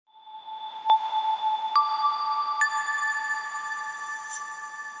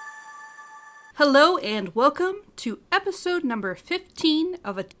Hello and welcome to episode number 15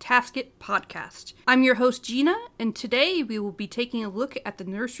 of a Tasket podcast. I'm your host Gina, and today we will be taking a look at the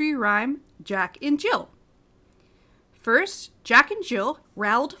nursery rhyme Jack and Jill. First, Jack and Jill,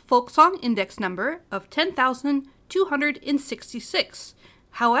 RALD Folksong Index number of 10,266.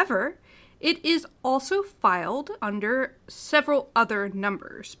 However, it is also filed under several other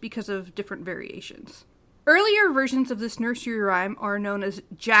numbers because of different variations. Earlier versions of this nursery rhyme are known as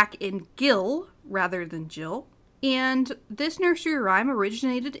Jack and Gill rather than Jill, and this nursery rhyme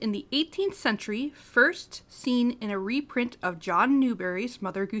originated in the 18th century, first seen in a reprint of John Newbery's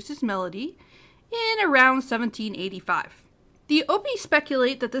Mother Goose's Melody in around 1785. The Opie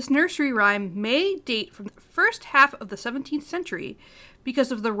speculate that this nursery rhyme may date from the first half of the 17th century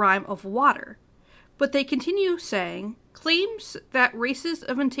because of the rhyme of water, but they continue saying, claims that races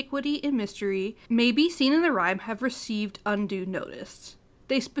of antiquity and mystery may be seen in the rhyme have received undue notice.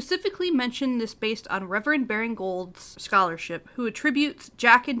 They specifically mention this based on Reverend Baring-Gould's scholarship, who attributes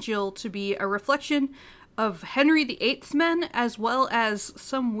Jack and Jill to be a reflection of Henry VIII's men, as well as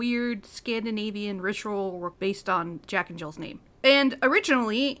some weird Scandinavian ritual based on Jack and Jill's name. And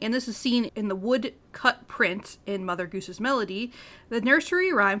originally, and this is seen in the wood-cut print in Mother Goose's Melody, the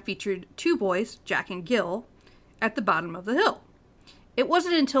nursery rhyme featured two boys, Jack and Gill, at the bottom of the hill. It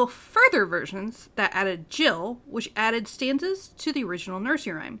wasn't until further versions that added Jill, which added stanzas to the original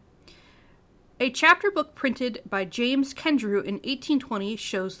nursery rhyme. A chapter book printed by James Kendrew in 1820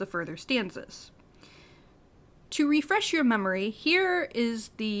 shows the further stanzas. To refresh your memory, here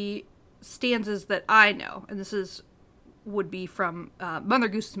is the stanzas that I know, and this would be from Mother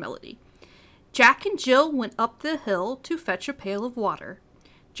Goose's Melody. Jack and Jill went up the hill to fetch a pail of water.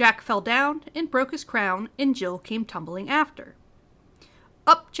 Jack fell down and broke his crown, and Jill came tumbling after.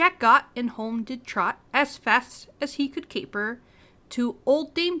 Up Jack got, and home did trot, as fast as he could caper, to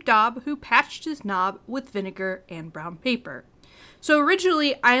old Dame Dob, who patched his knob with vinegar and brown paper. So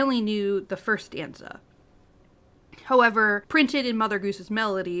originally, I only knew the first stanza. However, printed in Mother Goose's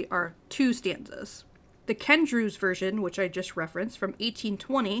Melody are two stanzas. The Kendrew's version, which I just referenced, from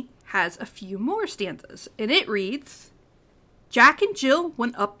 1820, has a few more stanzas, and it reads, Jack and Jill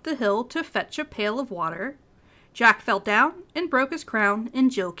went up the hill to fetch a pail of water. Jack fell down and broke his crown,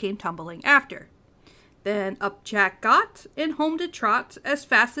 and Jill came tumbling after. Then up Jack got, and home did trot, as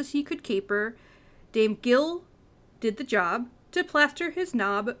fast as he could caper. Dame Gill did the job, to plaster his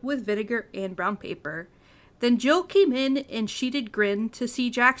knob with vinegar and brown paper. Then Jill came in, and she did grin to see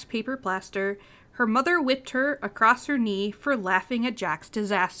Jack's paper plaster. Her mother whipped her across her knee for laughing at Jack's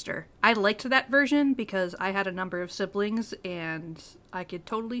disaster. I liked that version because I had a number of siblings and I could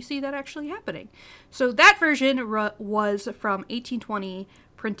totally see that actually happening. So that version was from 1820,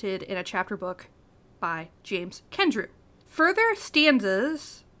 printed in a chapter book by James Kendrew. Further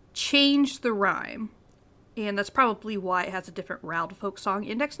stanzas change the rhyme, and that's probably why it has a different RALD Folksong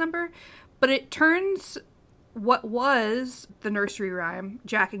Index number, but it turns what was the nursery rhyme,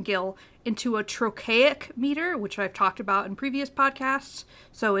 Jack and Gill, into a trochaic meter, which I've talked about in previous podcasts.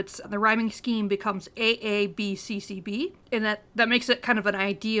 So it's the rhyming scheme becomes AABCCB, and that makes it kind of an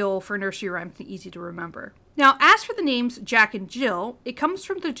ideal for nursery rhymes and easy to remember. Now, as for the names Jack and Jill, it comes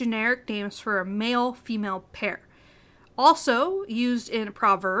from the generic names for a male-female pair. Also used in a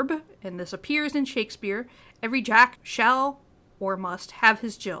proverb, and this appears in Shakespeare, every Jack shall or must have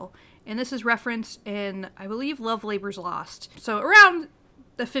his Jill. And this is referenced in, I believe, Love Labour's Lost. So around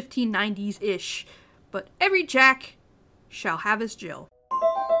the 1590s-ish. But every Jack shall have his Jill.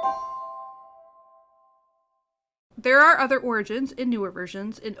 There are other origins in newer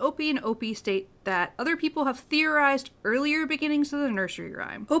versions, and Opie and Opie state that other people have theorized earlier beginnings of the nursery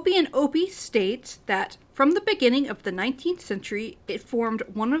rhyme. Opie and Opie states that from the beginning of the 19th century, it formed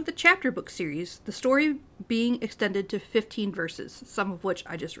one of the chapter book series, the story being extended to 15 verses, some of which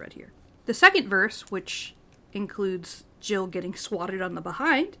I just read here. The second verse, which includes Jill getting swatted on the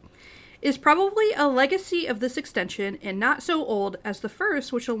behind, is probably a legacy of this extension and not so old as the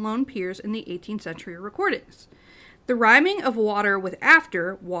first, which alone appears in the 18th century recordings. The rhyming of water with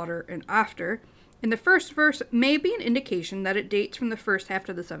after, water and after, in the first verse may be an indication that it dates from the first half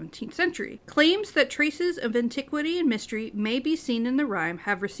of the 17th century. Claims that traces of antiquity and mystery may be seen in the rhyme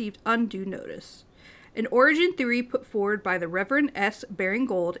have received undue notice. An origin theory put forward by the Reverend S.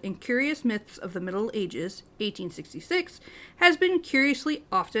 Baring-Gould in Curious Myths of the Middle Ages, 1866, has been curiously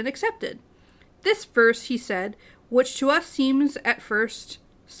often accepted. This verse, he said, which to us seems at first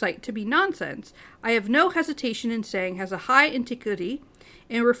sight to be nonsense, I have no hesitation in saying has a high antiquity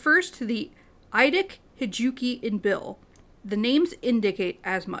and refers to the Eidik, Hijuki, and Bill. The names indicate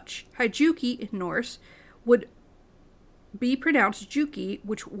as much. Hijuki in Norse would be pronounced Juki,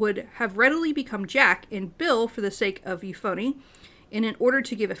 which would have readily become Jack, and Bill, for the sake of euphony, and in order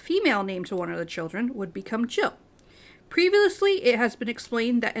to give a female name to one of the children, would become Jill. Previously, it has been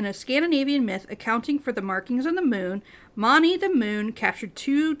explained that in a Scandinavian myth accounting for the markings on the moon, Mani the moon captured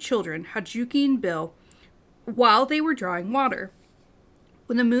two children, Hajuki and Bill, while they were drawing water.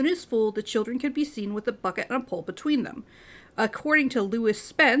 When the moon is full, the children could be seen with a bucket and a pole between them. According to Lewis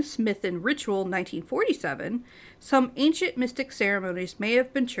Spence, Myth and Ritual, 1947, some ancient mystic ceremonies may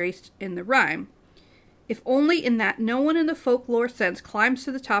have been traced in the rhyme, if only in that no one in the folklore sense climbs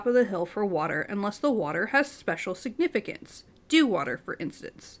to the top of the hill for water unless the water has special significance. Dew water, for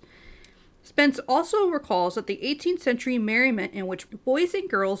instance. Spence also recalls that the 18th century merriment in which boys and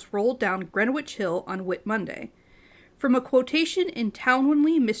girls rolled down Greenwich Hill on Whit Monday. From a quotation in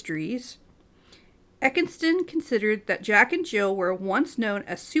Townley Mysteries, Ekenston considered that Jack and Jill were once known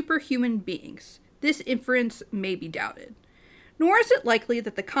as superhuman beings. This inference may be doubted. Nor is it likely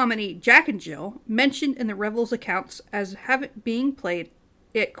that the comedy Jack and Jill, mentioned in the Revels accounts as being played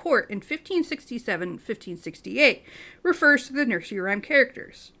at court in 1567-1568, refers to the nursery rhyme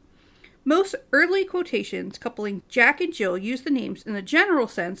characters. Most early quotations coupling Jack and Jill use the names in the general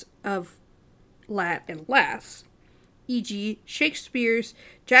sense of lad and lass, e.g. Shakespeare's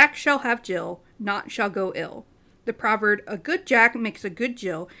Jack shall have Jill, naught shall go ill. The proverb, a good Jack makes a good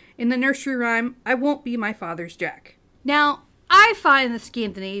Jill, in the nursery rhyme, I won't be my father's Jack. Now, I find the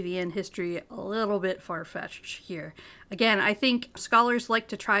Scandinavian history a little bit far-fetched here. Again, I think scholars like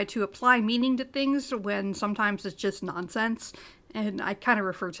to try to apply meaning to things when sometimes it's just nonsense, and I kind of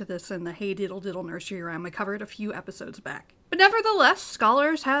refer to this in the Hey Diddle Diddle Nursery Rhyme I covered a few episodes back. But nevertheless,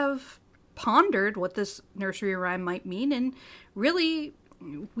 scholars have pondered what this nursery rhyme might mean, and really,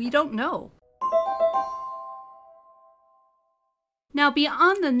 we don't know. Now,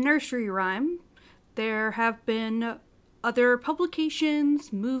 beyond the nursery rhyme, there have been other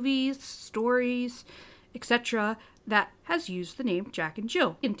publications, movies, stories, etc. that has used the name Jack and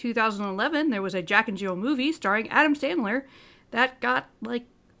Jill. In 2011, there was a Jack and Jill movie starring Adam Sandler that got like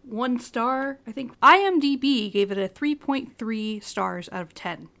 1 star. I think IMDb gave it a 3.3 stars out of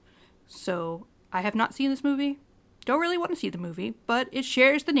 10. So I have not seen this movie. Don't really want to see the movie, but it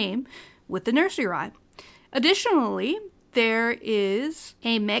shares the name with the nursery rhyme. Additionally, there is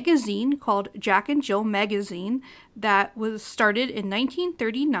a magazine called Jack and Jill Magazine that was started in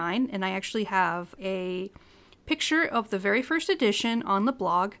 1939, and I actually have a picture of the very first edition on the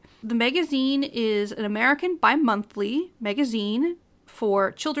blog. The magazine is an American bi-monthly magazine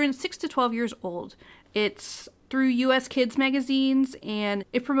for children 6 to 12 years old. It's through U.S. Kids magazines, and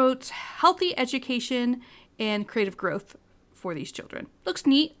it promotes healthy education and creative growth for these children. Looks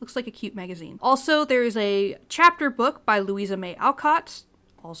neat, looks like a cute magazine. Also, there is a chapter book by Louisa May Alcott,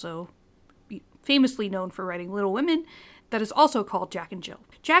 also famously known for writing Little Women, that is also called Jack and Jill.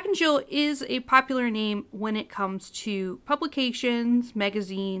 Jack and Jill is a popular name when it comes to publications,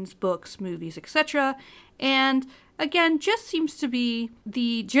 magazines, books, movies, etc. And again, just seems to be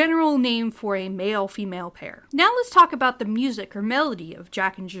the general name for a male-female pair. Now let's talk about the music or melody of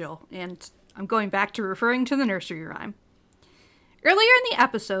Jack and Jill, and I'm going back to referring to the nursery rhyme. Earlier in the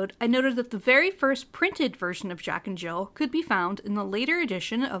episode, I noted that the very first printed version of Jack and Jill could be found in the later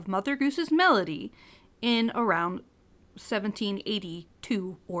edition of Mother Goose's Melody in around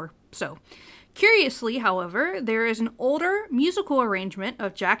 1782 or so. Curiously, however, there is an older musical arrangement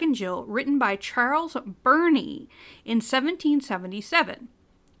of Jack and Jill written by Charles Burney in 1777,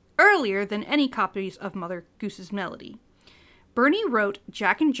 earlier than any copies of Mother Goose's Melody. Burney wrote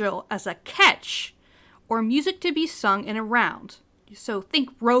Jack and Jill as a catch, or music to be sung in a round. So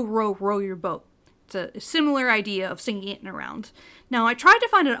think row, row, row your boat. It's a similar idea of singing it in a round. Now, I tried to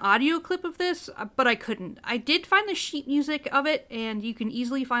find an audio clip of this, but I couldn't. I did find the sheet music of it, and you can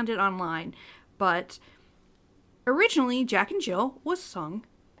easily find it online. But originally, Jack and Jill was sung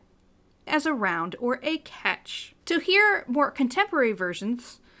as a round or a catch. To hear more contemporary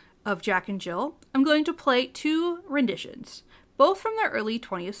versions of Jack and Jill, I'm going to play 2 renditions, both from the early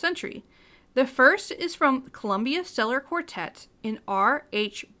 20th century. The first is from Columbia Stellar Quartet in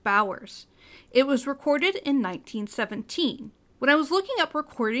R.H. Bowers. It was recorded in 1917. When I was looking up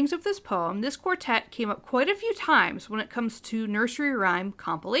recordings of this poem, this quartet came up quite a few times when it comes to nursery rhyme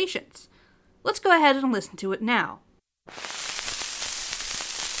compilations. Let's go ahead and listen to it now.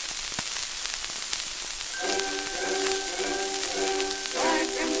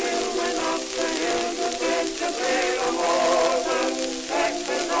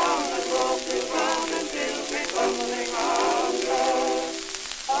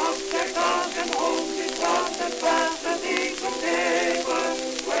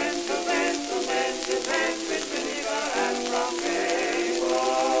 When the men, with vinegar and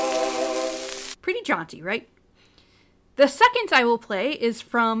Pretty jaunty, right? The second I will play is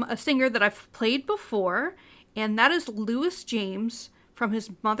from a singer that I've played before, and that is Louis James from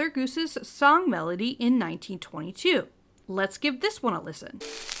his Mother Goose's Song Melody in 1922. Let's give this one a listen.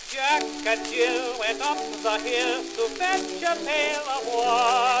 Jack and Jill went up the hill to fetch a pail of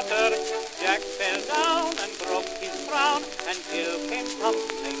water. Jack fell down and broke his crown, and Jill came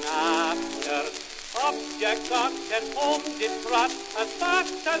tumbling after. Up Jack got and home did trot as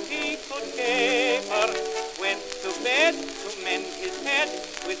fast as he could caper. Went to bed to mend his head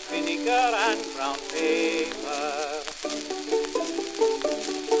with vinegar and brown paper.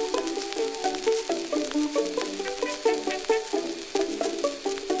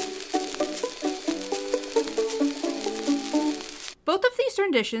 Both of these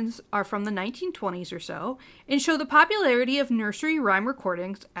renditions are from the 1920s or so and show the popularity of nursery rhyme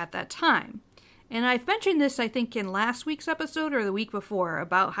recordings at that time. And I've mentioned this, I think, in last week's episode or the week before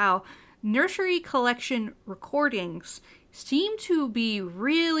about how nursery collection recordings seem to be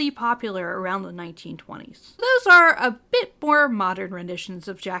really popular around the 1920s. Those are a bit more modern renditions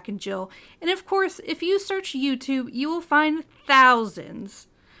of Jack and Jill. And of course, if you search YouTube, you will find thousands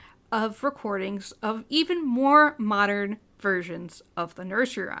of recordings of even more modern versions of the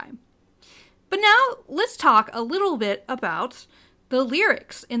nursery rhyme. But now let's talk a little bit about the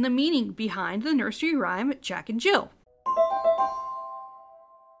lyrics and the meaning behind the nursery rhyme Jack and Jill.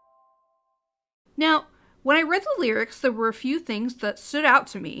 Now, when I read the lyrics, there were a few things that stood out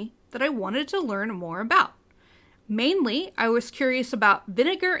to me that I wanted to learn more about. Mainly, I was curious about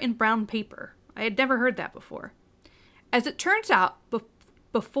vinegar and brown paper. I had never heard that before. As it turns out,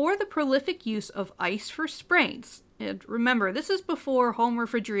 before the prolific use of ice for sprains, and remember, this is before home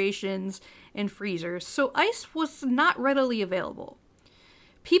refrigerations and freezers, so ice was not readily available.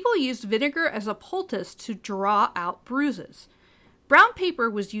 People used vinegar as a poultice to draw out bruises. Brown paper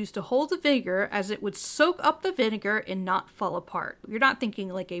was used to hold the vinegar as it would soak up the vinegar and not fall apart. You're not thinking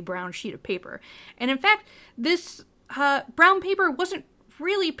like a brown sheet of paper. And in fact, this brown paper wasn't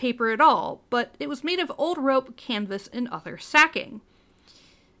really paper at all, but it was made of old rope, canvas, and other sacking.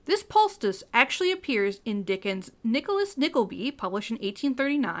 This poultice actually appears in Dickens' Nicholas Nickleby, published in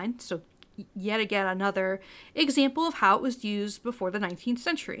 1839, so yet again another example of how it was used before the 19th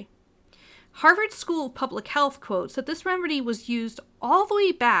century. Harvard School of Public Health quotes that this remedy was used all the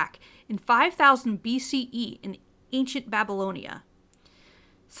way back in 5000 BCE in ancient Babylonia.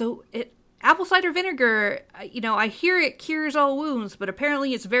 So apple cider vinegar, I hear it cures all wounds, but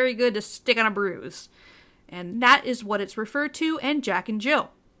apparently it's very good to stick on a bruise. And that is what it's referred to in Jack and Jill.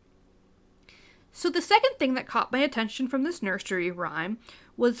 So the second thing that caught my attention from this nursery rhyme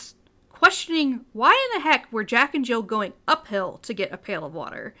was questioning why in the heck were Jack and Jill going uphill to get a pail of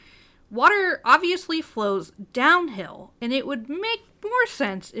water? Water obviously flows downhill, and it would make more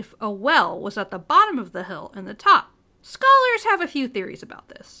sense if a well was at the bottom of the hill and the top. Scholars have a few theories about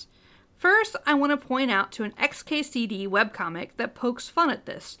this. First, I want to point out to an XKCD webcomic that pokes fun at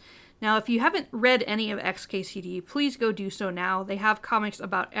this. Now, if you haven't read any of XKCD, please go do so now. They have comics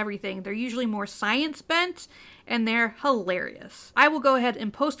about everything. They're usually more science-bent, and they're hilarious. I will go ahead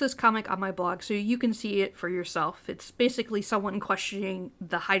and post this comic on my blog so you can see it for yourself. It's basically someone questioning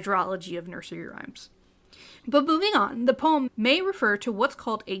the hydrology of nursery rhymes. But moving on, the poem may refer to what's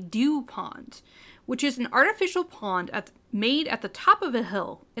called a dew pond, which is an artificial pond made at the top of a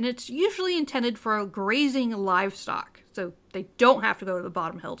hill, and it's usually intended for grazing livestock, so they don't have to go to the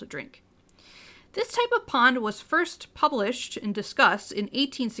bottom hill to drink. This type of pond was first published and discussed in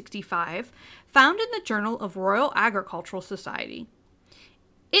 1865, found in the Journal of Royal Agricultural Society.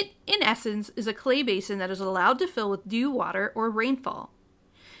 It, in essence, is a clay basin that is allowed to fill with dew water or rainfall.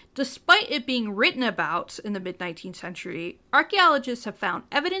 Despite it being written about in the mid-19th century, archaeologists have found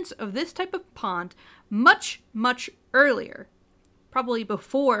evidence of this type of pond much, much earlier, probably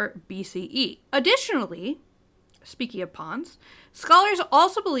before BCE. Additionally, speaking of ponds, scholars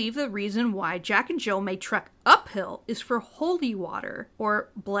also believe the reason why Jack and Jill may trek uphill is for holy water, or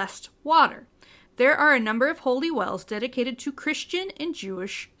blessed water. There are a number of holy wells dedicated to Christian and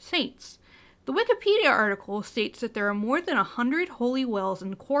Jewish saints. The Wikipedia article states that there are more than 100 holy wells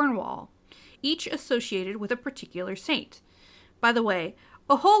in Cornwall, each associated with a particular saint. By the way,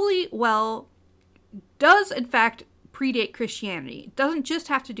 a holy well does in fact predate Christianity. It doesn't just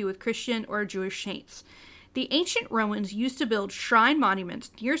have to do with Christian or Jewish saints. The ancient Romans used to build shrine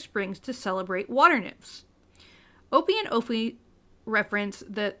monuments near springs to celebrate water nymphs. Opie and Opie reference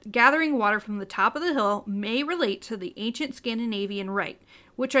that gathering water from the top of the hill may relate to the ancient Scandinavian rite,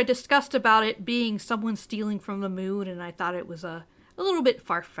 which I discussed about it being someone stealing from the moon, and I thought it was a little bit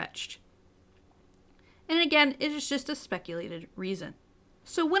far-fetched. And again, it is just a speculated reason.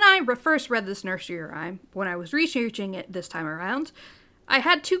 So when I first read this nursery rhyme, when I was researching it this time around, I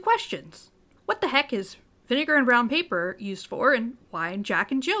had two questions. What the heck is vinegar and brown paper used for, and why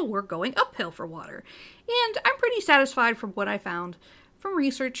Jack and Jill were going uphill for water? And I'm pretty satisfied from what I found from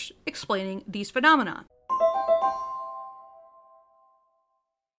research explaining these phenomena.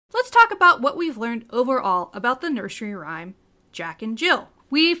 Let's talk about what we've learned overall about the nursery rhyme Jack and Jill.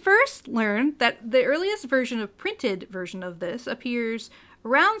 We first learned that the earliest printed version of this appears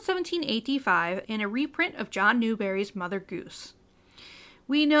around 1785 in a reprint of John Newbery's Mother Goose.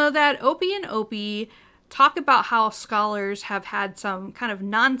 We know that Opie and Opie talk about how scholars have had some kind of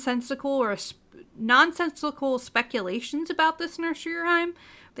nonsensical speculations about this nursery rhyme.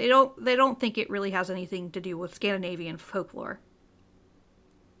 They don't think it really has anything to do with Scandinavian folklore.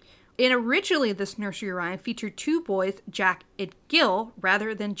 And originally, this nursery rhyme featured two boys, Jack and Gil,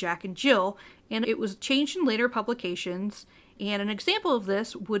 rather than Jack and Jill, and it was changed in later publications. And an example of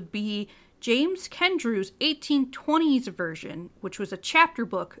this would be James Kendrew's 1820s version, which was a chapter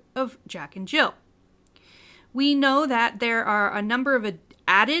book of Jack and Jill. We know that there are a number of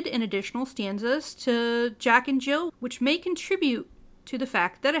added and additional stanzas to Jack and Jill, which may contribute to the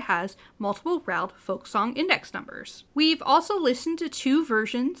fact that it has multiple RALD folk song index numbers. We've also listened to two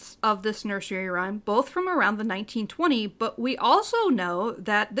versions of this nursery rhyme, both from around the 1920s, but we also know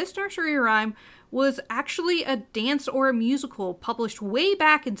that this nursery rhyme was actually a dance or a musical published way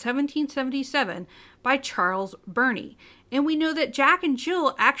back in 1777 by Charles Burney. And we know that Jack and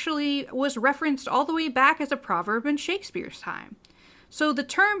Jill actually was referenced all the way back as a proverb in Shakespeare's time. So the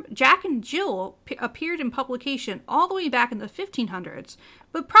term Jack and Jill appeared in publication all the way back in the 1500s,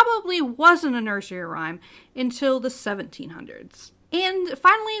 but probably wasn't a nursery rhyme until the 1700s. And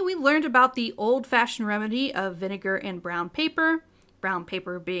finally, we learned about the old-fashioned remedy of vinegar and brown paper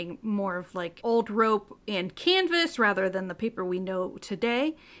being more of like old rope and canvas rather than the paper we know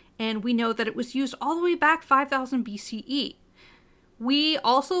today. And we know that it was used all the way back 5000 BCE. We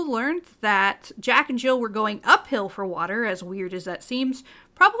also learned that Jack and Jill were going uphill for water, as weird as that seems,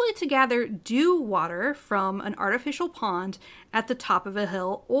 probably to gather dew water from an artificial pond at the top of a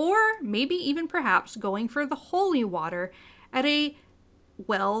hill, or maybe even perhaps going for the holy water at a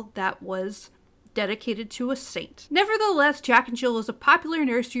well that was dedicated to a saint. Nevertheless, Jack and Jill is a popular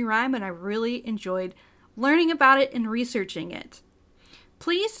nursery rhyme, and I really enjoyed learning about it and researching it.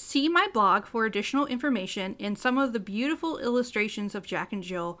 Please see my blog for additional information and some of the beautiful illustrations of Jack and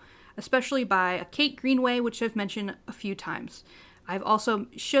Jill, especially by Kate Greenway, which I've mentioned a few times. I've also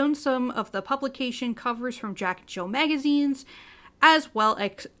shown some of the publication covers from Jack and Jill magazines, as well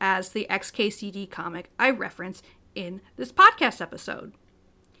as the XKCD comic I reference in this podcast episode.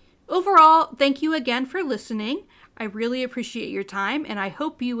 Overall, thank you again for listening. I really appreciate your time, and I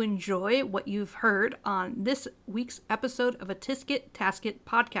hope you enjoy what you've heard on this week's episode of a Tisket Tasket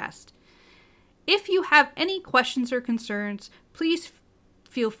podcast. If you have any questions or concerns, please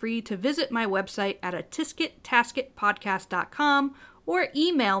feel free to visit my website at atiskettasketpodcast.com or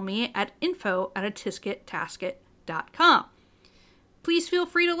email me at info@atiskettasket.com. Please feel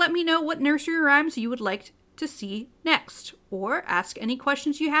free to let me know what nursery rhymes you would like to see next, or ask any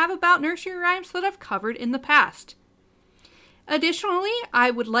questions you have about nursery rhymes that I've covered in the past. Additionally,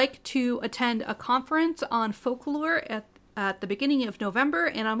 I would like to attend a conference on folklore at the beginning of November,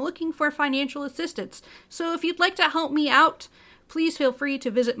 and I'm looking for financial assistance. So if you'd like to help me out, please feel free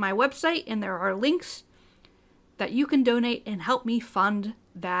to visit my website, and there are links that you can donate and help me fund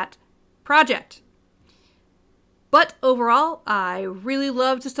that project. But overall, I really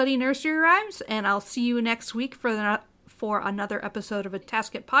love to study nursery rhymes, and I'll see you next week for another episode of a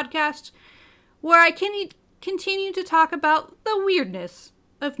Tasket podcast, where I can continue to talk about the weirdness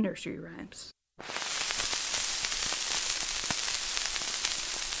of nursery rhymes.